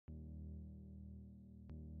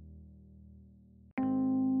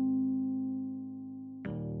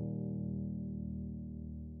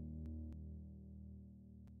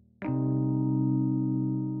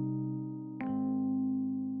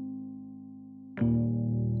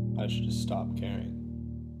I should just stop caring.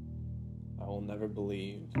 I will never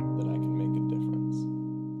believe that I can make a difference.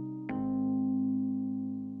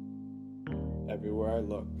 Everywhere I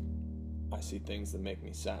look, I see things that make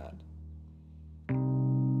me sad.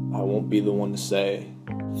 I won't be the one to say,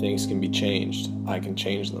 things can be changed, I can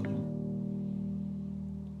change them.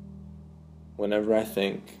 Whenever I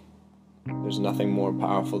think there's nothing more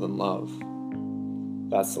powerful than love,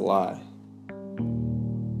 that's the lie.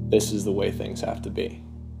 This is the way things have to be.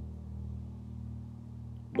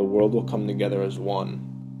 The world will come together as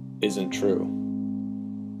one isn't true,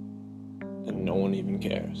 and no one even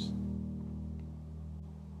cares.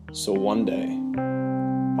 So one day,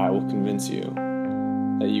 I will convince you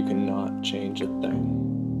that you cannot change a thing.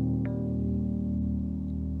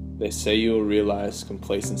 They say you will realize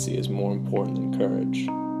complacency is more important than courage.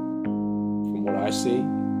 From what I see,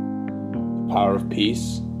 the power of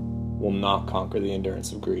peace will not conquer the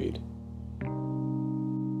endurance of greed.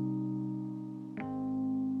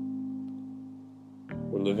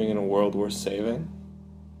 We're living in a world worth saving.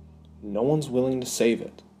 No one's willing to save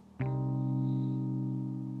it.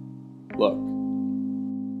 Look,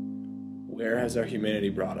 where has our humanity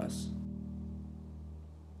brought us?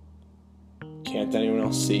 Can't anyone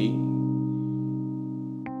else see?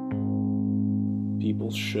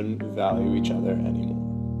 People shouldn't value each other anymore.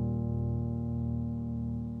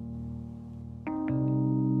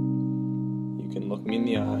 You can look me in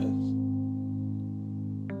the eyes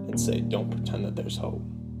and say, don't pretend that there's hope.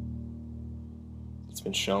 It's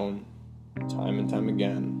been shown time and time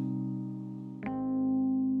again,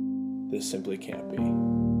 this simply can't be.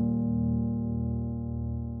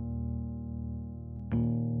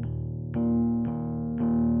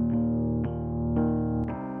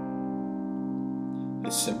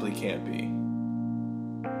 This simply can't be.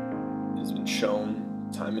 It has been shown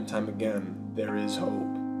time and time again, there is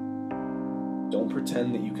hope. Don't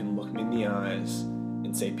pretend that you can look me in the eyes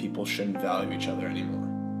and say people shouldn't value each other anymore.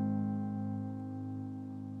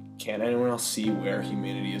 Can't anyone else see where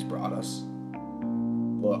humanity has brought us?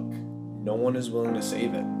 Look, no one is willing to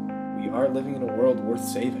save it. We are living in a world worth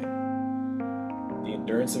saving. The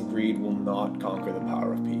endurance of greed will not conquer the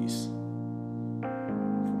power of peace.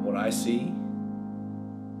 From what I see,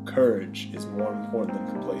 courage is more important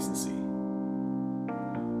than complacency.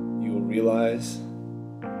 You will realize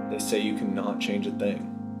they say you cannot change a thing.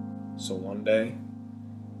 So one day,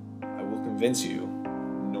 I will convince you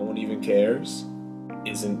no one even cares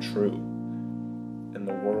isn't true, and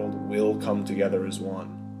the world will come together as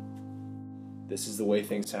one. This is the way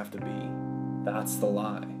things have to be. That's the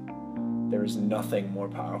lie. There is nothing more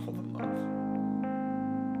powerful than love.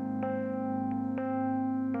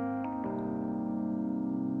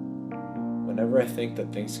 Whenever I think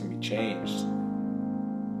that things can be changed,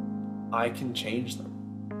 I can change them.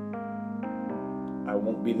 I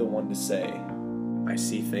won't be the one to say, I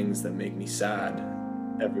see things that make me sad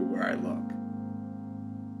everywhere I look.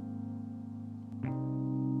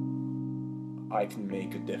 I can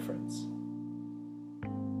make a difference.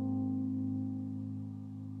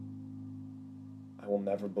 I will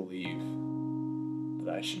never believe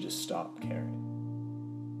that I should just stop caring.